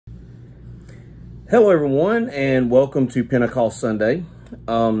Hello everyone, and welcome to Pentecost Sunday.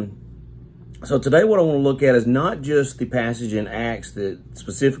 So today what I want to look at is not just the passage in Acts that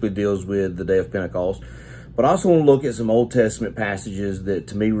specifically deals with the day of Pentecost, but I also want to look at some Old Testament passages that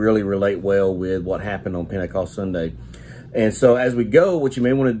to me really relate well with what happened on Pentecost Sunday. And so as we go, what you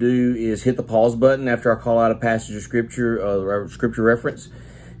may want to do is hit the pause button after I call out a passage of scripture, scripture reference,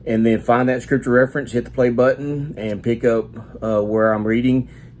 and then find that scripture reference, hit the play button, and pick up where I'm reading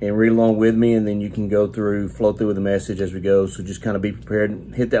and read along with me, and then you can flow through with the message as we go. So just kind of be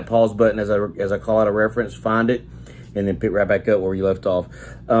prepared. Hit that pause button as I call out a reference, find it, and then pick right back up where you left off.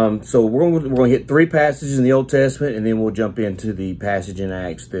 So we're going to hit three passages in the Old Testament, and then we'll jump into the passage in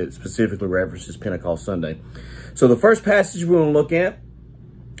Acts that specifically references Pentecost Sunday. So the first passage we're going to look at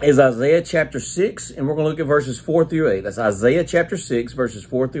is Isaiah chapter 6, and we're going to look at verses 4 through 8. That's Isaiah chapter 6, verses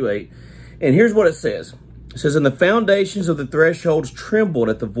 4 through 8. And here's what it says. It says, "And the foundations of the thresholds trembled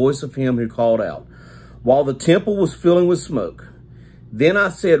at the voice of him who called out, while the temple was filling with smoke. Then I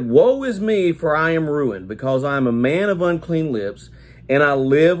said, Woe is me, for I am ruined, because I am a man of unclean lips, and I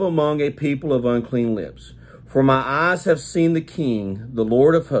live among a people of unclean lips. For my eyes have seen the King, the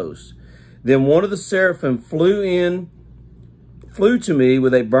Lord of hosts. Then one of the seraphim flew to me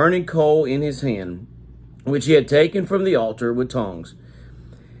with a burning coal in his hand, which he had taken from the altar with tongs.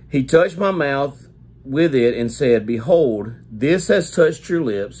 He touched my mouth with it and said, Behold, this has touched your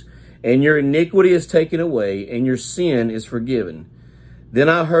lips, and your iniquity is taken away, and your sin is forgiven. Then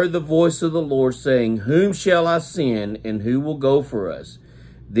I heard the voice of the Lord saying, Whom shall I send, and who will go for us?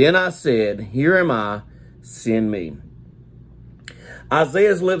 Then I said, Here am I, send me."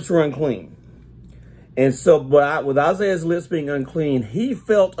 Isaiah's lips were unclean. And so with Isaiah's lips being unclean, he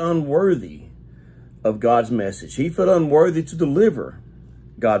felt unworthy of God's message. He felt unworthy to deliver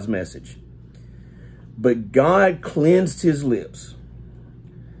God's message. But God cleansed his lips.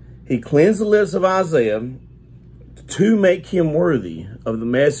 He cleansed the lips of Isaiah to make him worthy of the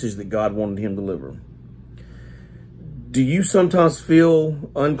message that God wanted him to deliver. Do you sometimes feel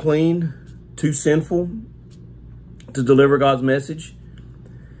unclean, too sinful to deliver God's message?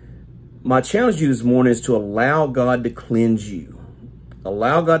 My challenge to you this morning is to allow God to cleanse you.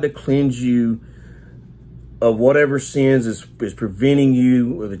 Allow God to cleanse you of whatever sins is preventing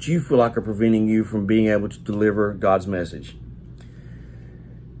you, or that you feel like are preventing you from being able to deliver God's message.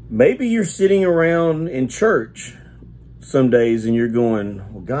 Maybe you're sitting around in church some days and you're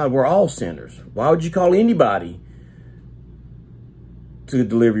going, well, God, we're all sinners. Why would you call anybody to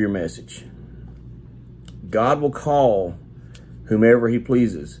deliver your message? God will call whomever he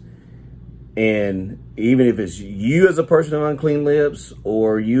pleases. And even if it's you as a person of unclean lips,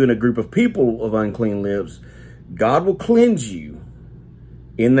 or you in a group of people of unclean lips, God will cleanse you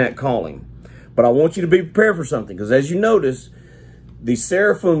in that calling. But I want you to be prepared for something, because as you notice, the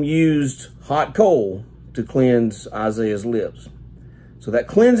seraphim used hot coal to cleanse Isaiah's lips. So that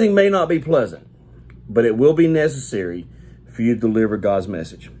cleansing may not be pleasant, but it will be necessary for you to deliver God's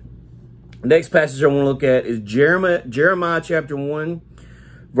message. Next passage I want to look at is Jeremiah chapter 1,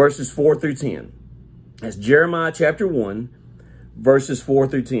 verses 4 through 10. That's Jeremiah chapter 1, verses 4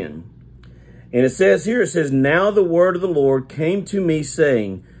 through 10. And it says here, Now the word of the Lord came to me,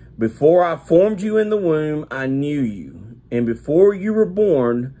 saying, Before I formed you in the womb, I knew you. And before you were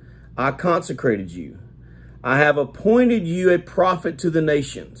born, I consecrated you. I have appointed you a prophet to the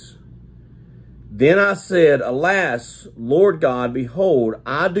nations. Then I said, Alas, Lord God, behold,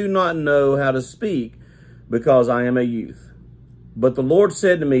 I do not know how to speak, because I am a youth. But the Lord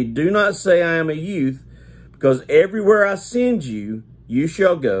said to me, Do not say I am a youth, because everywhere I send you, you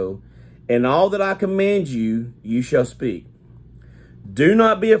shall go, and all that I command you, you shall speak. Do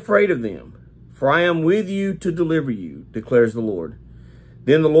not be afraid of them, for I am with you to deliver you, declares the Lord.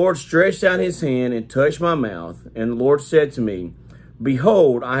 Then the Lord stretched out his hand and touched my mouth, and the Lord said to me,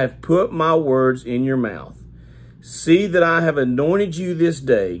 Behold, I have put my words in your mouth. See that I have anointed you this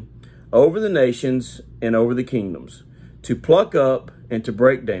day over the nations and over the kingdoms, to pluck up and to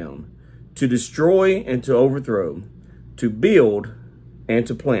break down, to destroy and to overthrow, to build and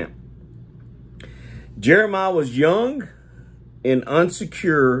to plant. Jeremiah was young and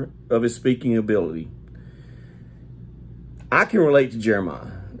unsecure of his speaking ability. I can relate to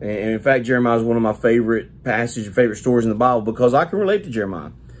Jeremiah. And in fact, Jeremiah is one of my favorite passages, favorite stories in the Bible, because I can relate to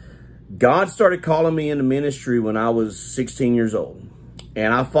Jeremiah. God started calling me into ministry when I was 16 years old.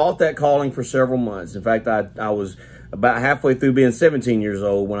 And I fought that calling for several months. In fact, I was about halfway through being 17 years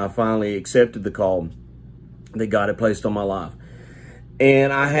old when I finally accepted the call that God had placed on my life.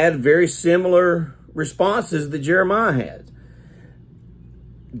 And I had very similar responses that Jeremiah had.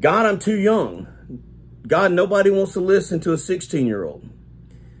 God, I'm too young. God, nobody wants to listen to a 16-year-old.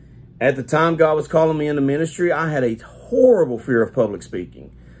 At the time God was calling me into ministry, I had a horrible fear of public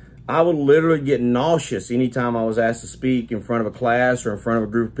speaking. I would literally get nauseous anytime I was asked to speak in front of a class or in front of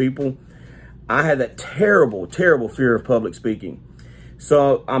a group of people. I had that terrible, terrible fear of public speaking.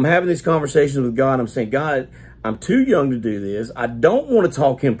 So I'm having these conversations with God. I'm saying, God, I'm too young to do this. I don't want to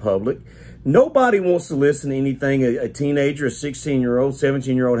talk in public. Nobody wants to listen to anything a teenager, a 16-year-old,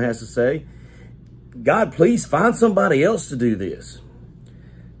 17-year-old has to say. God, please find somebody else to do this.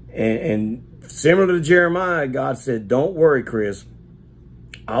 And similar to Jeremiah, God said, don't worry, Chris.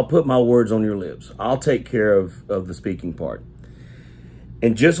 I'll put my words on your lips. I'll take care of the speaking part.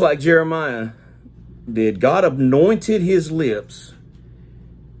 And just like Jeremiah did, God anointed his lips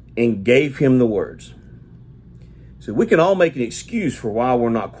and gave him the words. So we can all make an excuse for why we're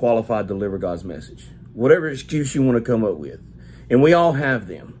not qualified to deliver God's message. Whatever excuse you want to come up with. And we all have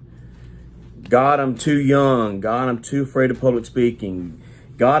them. God, I'm too young. God, I'm too afraid of public speaking.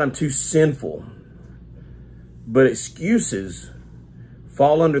 God, I'm too sinful. But excuses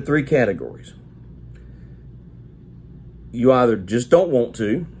fall under three categories. You either just don't want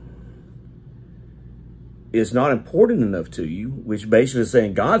to, it's not important enough to you, which basically is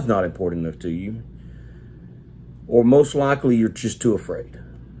saying God's not important enough to you, or most likely you're just too afraid.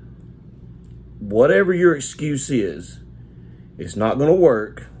 Whatever your excuse is, it's not going to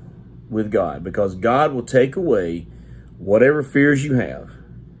work with God, because God will take away whatever fears you have.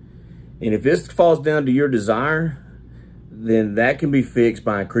 And if this falls down to your desire, then that can be fixed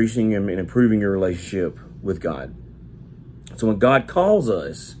by increasing and improving your relationship with God. So when God calls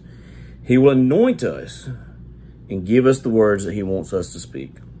us, he will anoint us and give us the words that he wants us to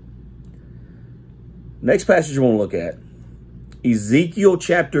speak. Next passage we want to look at, Ezekiel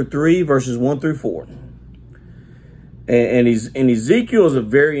chapter 3, verses 1 through 4. And Ezekiel is a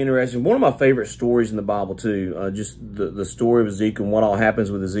very interesting, one of my favorite stories in the Bible too, just the story of Ezekiel and what all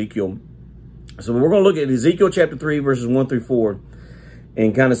happens with Ezekiel. So we're going to look at Ezekiel chapter 3, verses 1 through 4,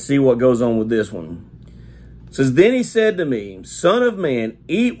 and kind of see what goes on with this one. It says, then he said to me, Son of man,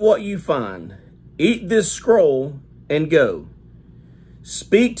 eat what you find. Eat this scroll and go.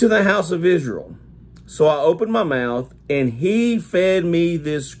 Speak to the house of Israel. So I opened my mouth, and he fed me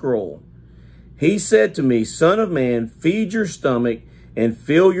this scroll. He said to me, Son of man, feed your stomach and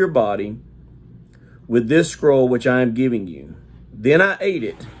fill your body with this scroll which I am giving you. Then I ate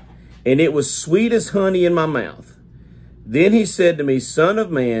it, and it was sweet as honey in my mouth. Then he said to me, Son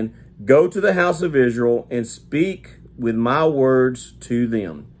of man, go to the house of Israel and speak with my words to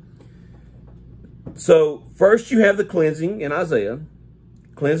them. So first you have the cleansing in Isaiah,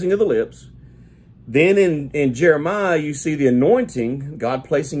 cleansing of the lips. Then in Jeremiah, you see the anointing, God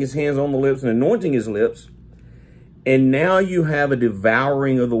placing his hands on the lips and anointing his lips. And now you have a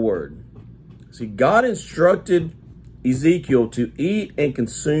devouring of the word. See, God instructed Ezekiel to eat and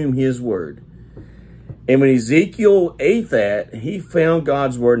consume his word. And when Ezekiel ate that, he found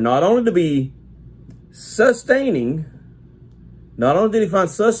God's word not only to be sustaining, not only did he find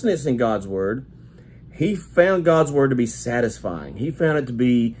sustenance in God's word, he found God's word to be satisfying. He found it to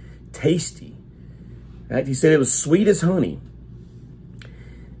be tasty. In fact, he said it was sweet as honey.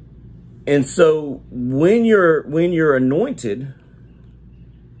 And so when you're anointed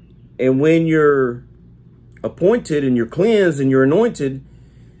and when you're appointed and you're cleansed and you're anointed,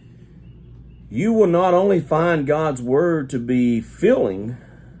 you will not only find God's word to be filling,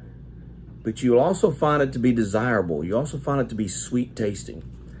 but you will also find it to be desirable. You also find it to be sweet tasting.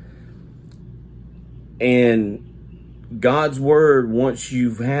 And God's word, once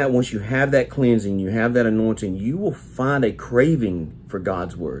you have that cleansing, you have that anointing, you will find a craving for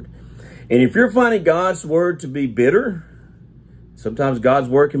God's word. And if you're finding God's word to be bitter, sometimes God's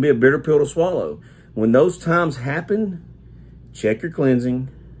word can be a bitter pill to swallow. When those times happen, check your cleansing,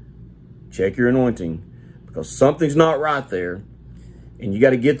 check your anointing, because something's not right there. And you got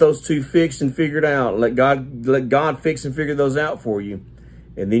to get those two fixed and figured out. Let God fix and figure those out for you.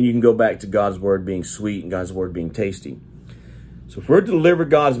 And then you can go back to God's word being sweet and God's word being tasty. So if we're to deliver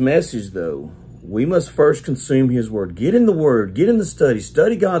God's message, though, we must first consume his word. Get in the word. Get in the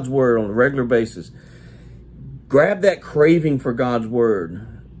study God's word on a regular basis. Grab that craving for God's word.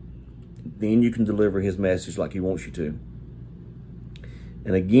 Then you can deliver his message like he wants you to.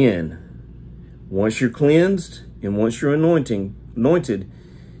 And again, once you're cleansed and once you're anointed,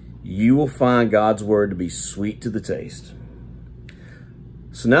 you will find God's word to be sweet to the taste.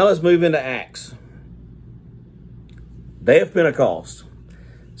 So now let's move into Acts. Day of Pentecost.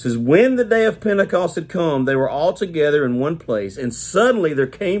 It says, when the day of Pentecost had come, they were all together in one place, and suddenly there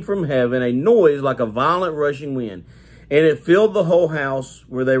came from heaven a noise like a violent rushing wind, and it filled the whole house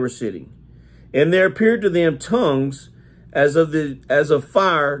where they were sitting. And there appeared to them tongues as of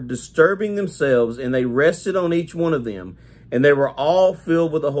fire, disturbing themselves, and they rested on each one of them. And they were all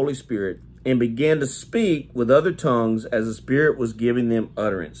filled with the Holy Spirit and began to speak with other tongues as the Spirit was giving them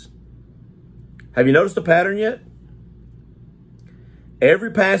utterance. Have you noticed the pattern yet?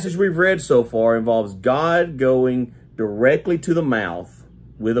 Every passage we've read so far involves God going directly to the mouth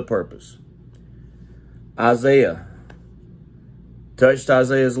with a purpose. Isaiah touched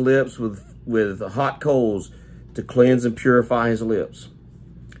Isaiah's lips with hot coals to cleanse and purify his lips.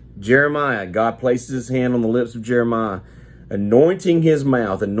 Jeremiah, God places his hand on the lips of Jeremiah, anointing his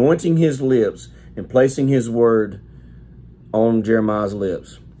mouth, anointing his lips, and placing his word on Jeremiah's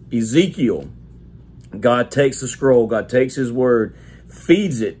lips. Ezekiel, God takes the scroll, God takes his word,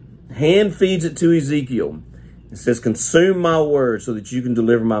 feeds it, hand feeds it to Ezekiel. It says, consume my word so that you can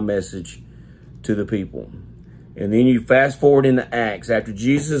deliver my message to the people. And then you fast forward into Acts. After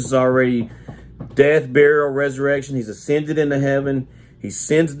Jesus is already death, burial, resurrection, he's ascended into heaven. He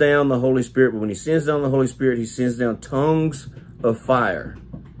sends down the Holy Spirit. But when he sends down the Holy Spirit, he sends down tongues of fire.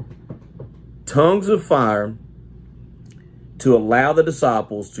 Tongues of fire to allow the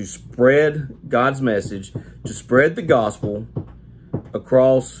disciples to spread God's message, to spread the gospel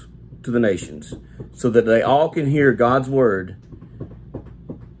across to the nations so that they all can hear God's word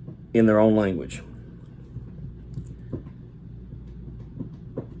in their own language.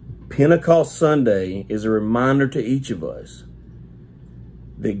 Pentecost Sunday is a reminder to each of us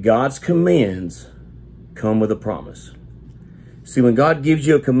that God's commands come with a promise. See, when God gives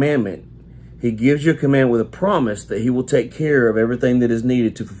you a commandment, he gives you a command with a promise that he will take care of everything that is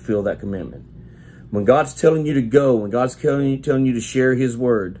needed to fulfill that commandment. When God's telling you to go, when God's telling you to share his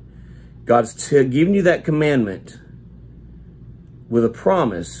word, God's giving you that commandment with a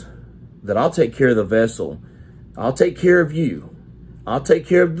promise that I'll take care of the vessel. I'll take care of you. I'll take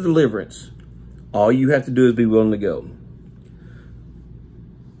care of the deliverance. All you have to do is be willing to go.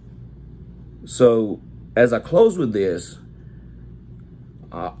 So as I close with this,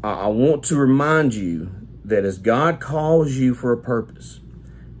 I want to remind you that as God calls you for a purpose,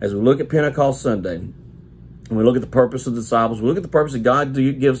 as we look at Pentecost Sunday, and we look at the purpose of the disciples, we look at the purpose that God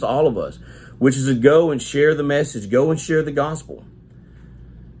gives to all of us, which is to go and share the message, go and share the gospel.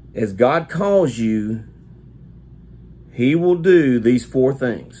 As God calls you, he will do these four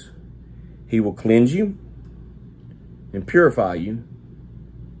things. He will cleanse you and purify you.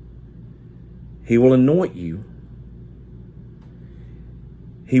 He will anoint you.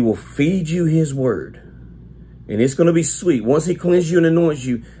 He will feed you his word. And it's going to be sweet. Once he cleanses you and anoints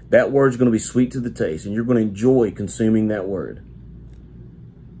you, that word's going to be sweet to the taste. And you're going to enjoy consuming that word.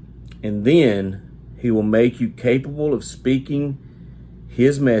 And then he will make you capable of speaking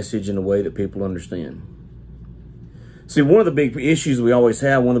his message in a way that people understand. See, one of the big issues we always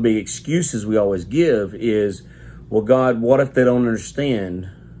have, one of the big excuses we always give is, well, God, what if they don't understand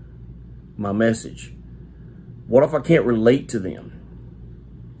my message? What if I can't relate to them?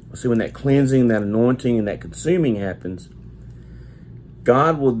 See, when that cleansing, that anointing, and that consuming happens,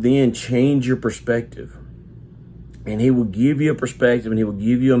 God will then change your perspective. And he will give you a perspective and he will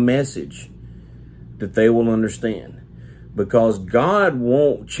give you a message that they will understand. Because God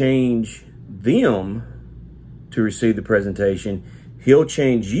won't change them to receive the presentation. He'll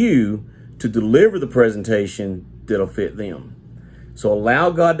change you to deliver the presentation that'll fit them. So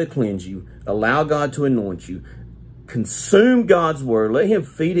allow God to cleanse you. Allow God to anoint you. Consume God's word. Let him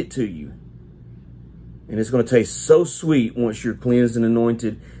feed it to you. And it's going to taste so sweet once you're cleansed and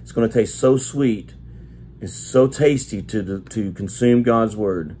anointed. It's going to taste so sweet and so tasty to consume God's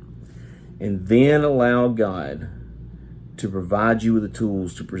word. And then allow God to provide you with the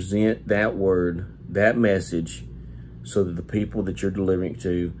tools to present that word, that message, so that the people that you're delivering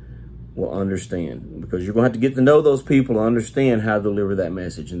to will understand. Because you're going to have to get to know those people to understand how to deliver that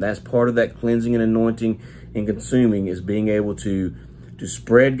message. And that's part of that cleansing and anointing and consuming, is being able to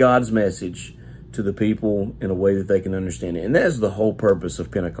spread God's message to the people in a way that they can understand it. And that's the whole purpose of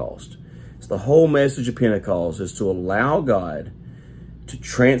Pentecost. It's the whole message of Pentecost, is to allow God to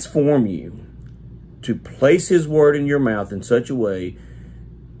transform you, to place his word in your mouth in such a way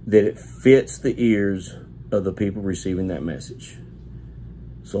that it fits the ears of the people receiving that message.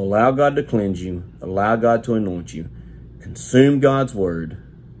 So allow God to cleanse you, allow God to anoint you, consume God's word,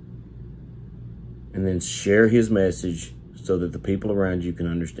 and then share his message so that the people around you can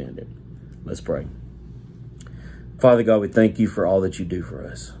understand it. Let's pray. Father God, we thank you for all that you do for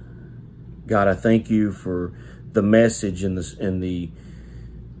us. God, I thank you for the message and the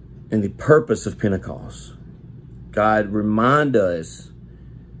purpose of Pentecost. God, remind us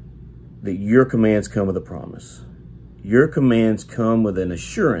that your commands come with a promise. Your commands come with an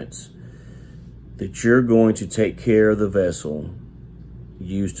assurance that you're going to take care of the vessel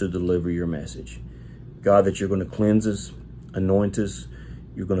used to deliver your message. God, that you're going to cleanse us, anoint us,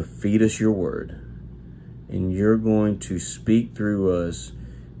 you're going to feed us your word, and you're going to speak through us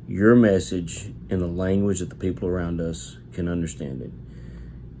your message in the language that the people around us can understand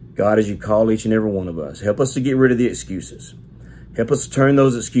it. God, as you call each and every one of us, help us to get rid of the excuses. Help us to turn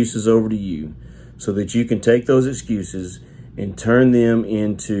those excuses over to you so that you can take those excuses and turn them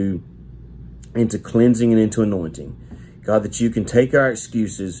into cleansing and into anointing. God, that you can take our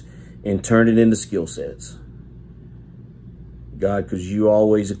excuses and turn it into skill sets. God, because you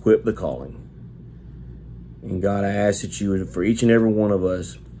always equip the calling. And God, I ask that you would, for each and every one of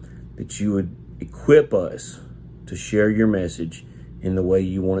us, that you would equip us to share your message in the way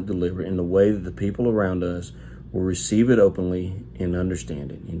you want it delivered, in the way that the people around us will receive it openly and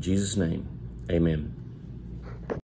understand it. In Jesus' name, amen.